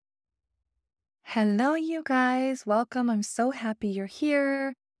Hello, you guys. Welcome. I'm so happy you're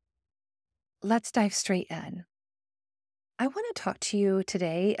here. Let's dive straight in. I want to talk to you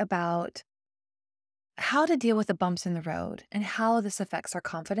today about how to deal with the bumps in the road and how this affects our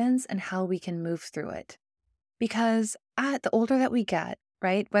confidence and how we can move through it. Because the older that we get,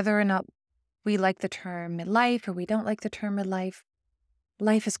 right, whether or not we like the term midlife or we don't like the term midlife,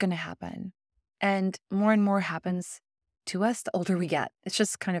 life is going to happen. And more happens to us the older we get. It's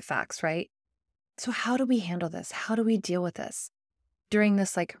just kind of facts, right? So, how do we handle this? How do we deal with this during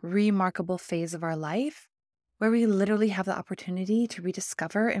this remarkable phase of our life where we literally have the opportunity to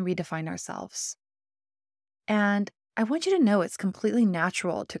rediscover and redefine ourselves? And I want you to know it's completely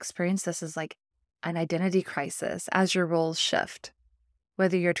natural to experience this as like an identity crisis as your roles shift,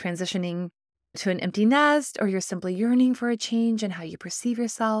 whether you're transitioning to an empty nest or you're simply yearning for a change in how you perceive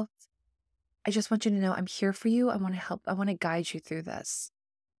yourself. I just want you to know I'm here for you. I want to help. I want to guide you through this.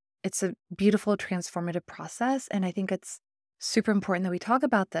 It's a beautiful, transformative process. And I think it's super important that we talk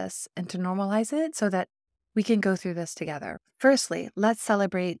about this and to normalize it so that we can go through this together. Firstly, let's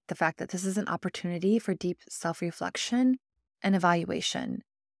celebrate the fact that this is an opportunity for deep self-reflection and evaluation.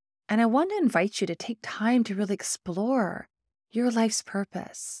 And I want to invite you to take time to really explore your life's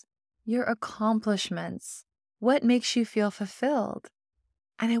purpose, your accomplishments, what makes you feel fulfilled.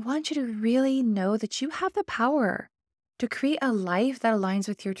 And I want you to really know that you have the power to create a life that aligns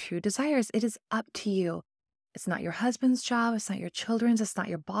with your true desires. It is up to you. It's not your husband's job. It's not your children's. It's not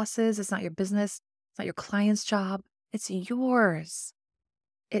your boss's. It's not your business. It's not your client's job. It's yours.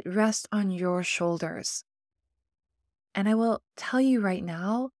 It rests on your shoulders. And I will tell you right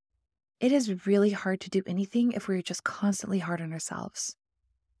now, it is really hard to do anything if we're just constantly hard on ourselves.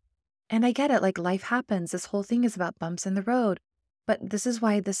 And I get it, like life happens. This whole thing is about bumps in the road. But this is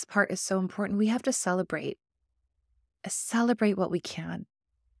why this part is so important. We have to celebrate what we can.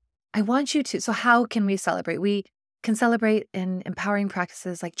 I want you to. So how can we celebrate? We can celebrate in empowering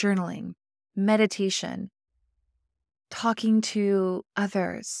practices like journaling, meditation, talking to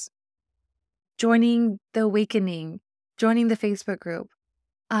others, joining the awakening, joining the Facebook group.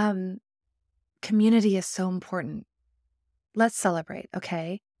 Community is so important. Let's celebrate,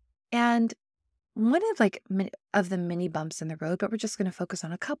 okay? And one of the many bumps in the road, but we're just going to focus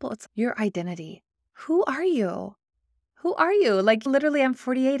on a couple. It's your identity. Who are you? Who are you? Like literally, I'm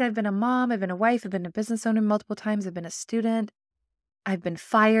 48. I've been a mom. I've been a wife. I've been a business owner multiple times. I've been a student. I've been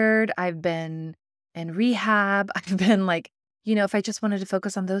fired. I've been in rehab. I've been if I just wanted to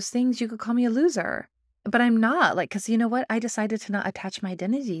focus on those things, you could call me a loser. But I'm not because you know what? I decided to not attach my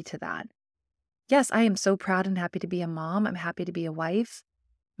identity to that. Yes, I am so proud and happy to be a mom. I'm happy to be a wife.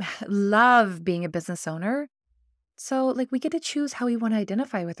 Love being a business owner. So we get to choose how we want to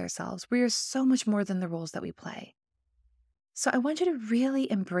identify with ourselves. We are so much more than the roles that we play. So I want you to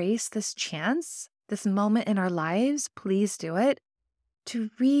really embrace this chance, this moment in our lives, please do it, to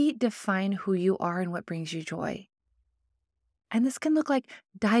redefine who you are and what brings you joy. And this can look like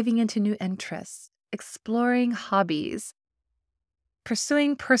diving into new interests, exploring hobbies,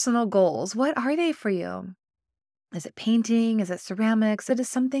 pursuing personal goals. What are they for you? Is it painting? Is it ceramics? It is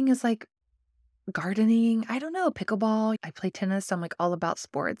something is like gardening. I don't know, pickleball. I play tennis. So I'm all about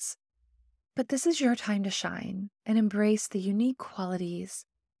sports. But this is your time to shine and embrace the unique qualities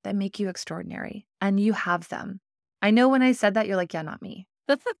that make you extraordinary. And you have them. I know when I said that, you're like, yeah, not me.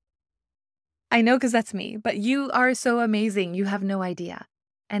 I know because that's me. But you are so amazing. You have no idea.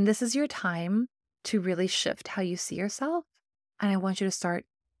 And this is your time to really shift how you see yourself. And I want you to start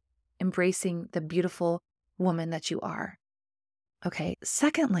embracing the beautiful woman that you are. Okay.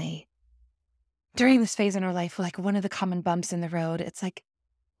 Secondly, during this phase in our life, one of the common bumps in the road, it's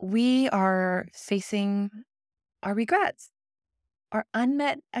we are facing our regrets, our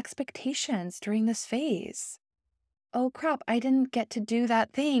unmet expectations during this phase. Oh crap, I didn't get to do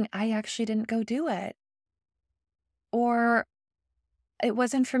that thing. I actually didn't go do it. Or it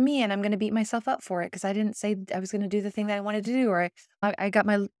wasn't for me and I'm going to beat myself up for it because I didn't say I was going to do the thing that I wanted to do. Or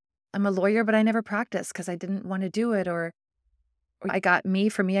I'm a lawyer, but I never practiced because I didn't want to do it. Or I got my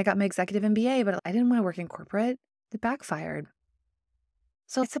executive MBA, but I didn't want to work in corporate. It backfired.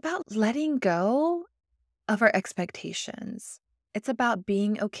 So it's about letting go of our expectations. It's about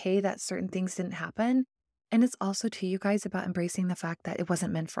being okay that certain things didn't happen. And it's also to you guys about embracing the fact that it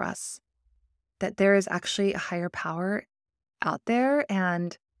wasn't meant for us, that there is actually a higher power out there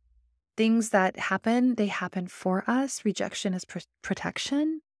and things that happen, they happen for us. Rejection is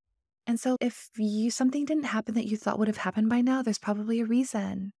protection. And so if something didn't happen that you thought would have happened by now, there's probably a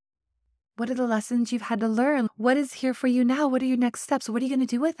reason. What are the lessons you've had to learn? What is here for you now? What are your next steps? What are you going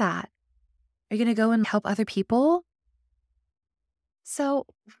to do with that? Are you going to go and help other people? So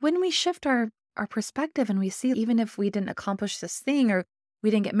when we shift our our perspective and we see even if we didn't accomplish this thing or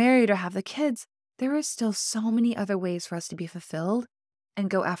we didn't get married or have the kids, there is still so many other ways for us to be fulfilled and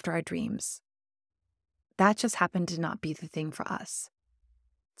go after our dreams. That just happened to not be the thing for us.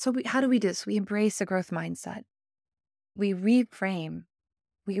 So how do we do this? We embrace a growth mindset. We reframe.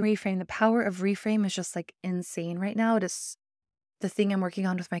 We reframe. The power of reframe is just like insane right now. It is the thing I'm working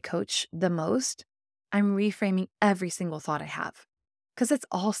on with my coach the most. I'm reframing every single thought I have because it's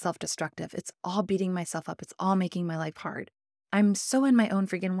all self-destructive. It's all beating myself up. It's all making my life hard. I'm so in my own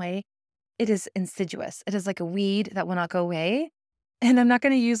freaking way. It is insidious. It is like a weed that will not go away. And I'm not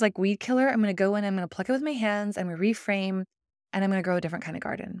going to use like weed killer. I'm going to go in, I'm going to pluck it with my hands, I'm going to reframe, and I'm going to grow a different kind of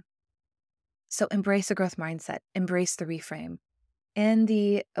garden. So embrace a growth mindset, embrace the reframe. In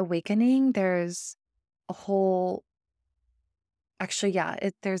the awakening, there's a whole,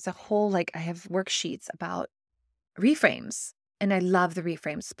 there's a whole, like I have worksheets about reframes. And I love the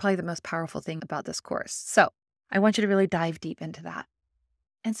reframes. It's probably the most powerful thing about this course. So I want you to really dive deep into that.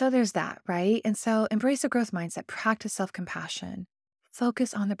 And so there's that, right? And so embrace a growth mindset, practice self-compassion,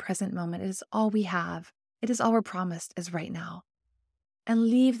 focus on the present moment. It is all we have. It is all we're promised is right now. And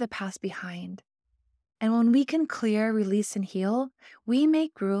leave the past behind. And when we can clear, release, and heal, we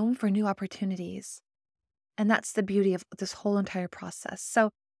make room for new opportunities. And that's the beauty of this whole entire process.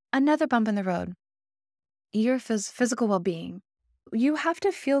 So another bump in the road, your physical well-being. You have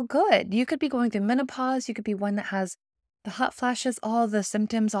to feel good. You could be going through menopause. You could be one that has the hot flashes, all the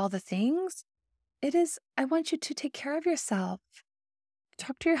symptoms, all the things. I want you to take care of yourself.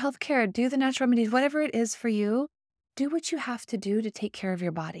 Talk to your healthcare, do the natural remedies, whatever it is for you. Do what you have to do to take care of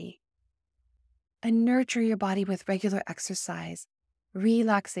your body. And nurture your body with regular exercise,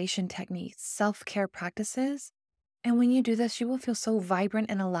 relaxation techniques, self-care practices. And when you do this, you will feel so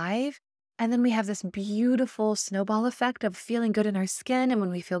vibrant and alive. And then we have this beautiful snowball effect of feeling good in our skin. And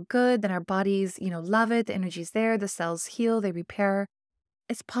when we feel good, then our bodies, love it. The energy's there. The cells heal, they repair.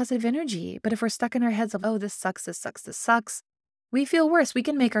 It's positive energy. But if we're stuck in our heads of, oh, this sucks, this sucks, this sucks, we feel worse. We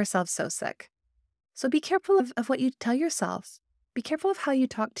can make ourselves so sick. So be careful of what you tell yourself. Be careful of how you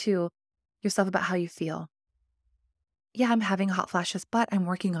talk to yourself about how you feel. Yeah, I'm having hot flashes, but I'm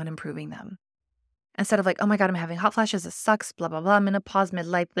working on improving them. Instead of like, oh my God, I'm having hot flashes. It sucks, blah, blah, blah, menopause,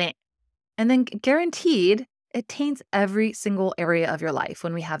 midlife, bleh. And then guaranteed, it taints every single area of your life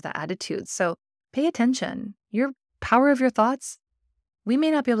when we have that attitude. So pay attention. Your power of your thoughts, we may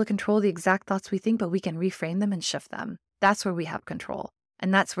not be able to control the exact thoughts we think, but we can reframe them and shift them. That's where we have control.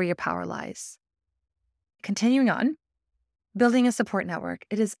 And that's where your power lies. Continuing on, building a support network.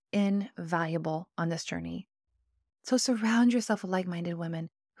 It is invaluable on this journey. So surround yourself with like-minded women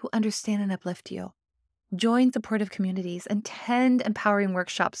who understand and uplift you. Join supportive communities, attend empowering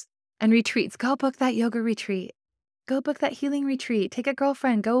workshops and retreats. Go book that yoga retreat. Go book that healing retreat. Take a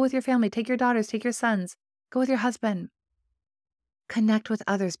girlfriend. Go with your family. Take your daughters. Take your sons. Go with your husband. Connect with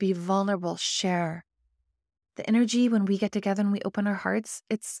others. Be vulnerable. Share. The energy when we get together and we open our hearts,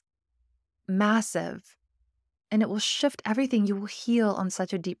 it's massive. And it will shift everything. You will heal on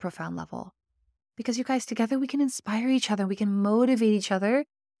such a deep, profound level. Because you guys together, we can inspire each other. We can motivate each other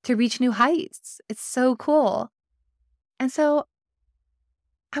to reach new heights. It's so cool. And so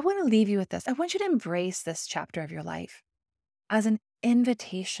I want to leave you with this. I want you to embrace this chapter of your life as an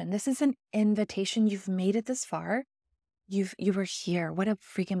invitation. This is an invitation. You've made it this far. You were here. What a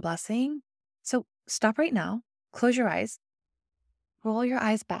freaking blessing. So stop right now. Close your eyes. Roll your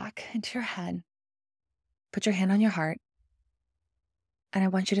eyes back into your head. Put your hand on your heart. And I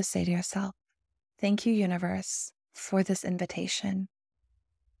want you to say to yourself, thank you, universe, for this invitation.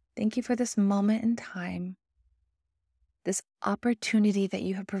 Thank you for this moment in time, this opportunity that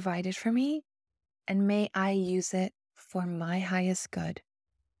you have provided for me, and may I use it for my highest good,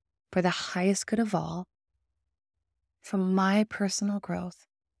 for the highest good of all, for my personal growth,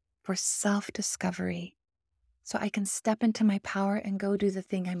 for self-discovery, so I can step into my power and go do the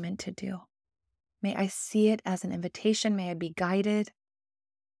thing I'm meant to do. May I see it as an invitation. May I be guided.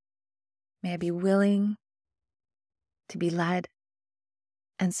 May I be willing to be led.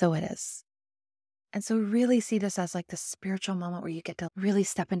 And so it is. And so really see this as like the spiritual moment where you get to really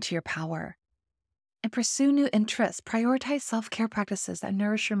step into your power and pursue new interests. Prioritize self-care practices that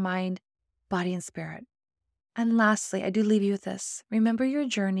nourish your mind, body, and spirit. And lastly, I do leave you with this. Remember, your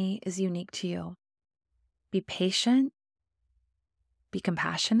journey is unique to you. Be patient, be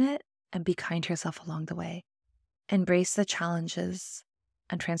compassionate, and be kind to yourself along the way. Embrace the challenges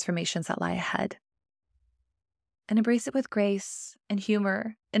and transformations that lie ahead. And embrace it with grace and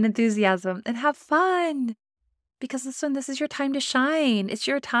humor and enthusiasm and have fun. Because listen, this is your time to shine. It's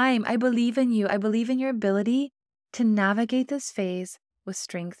your time. I believe in you. I believe in your ability to navigate this phase with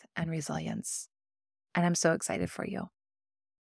strength and resilience. And I'm so excited for you.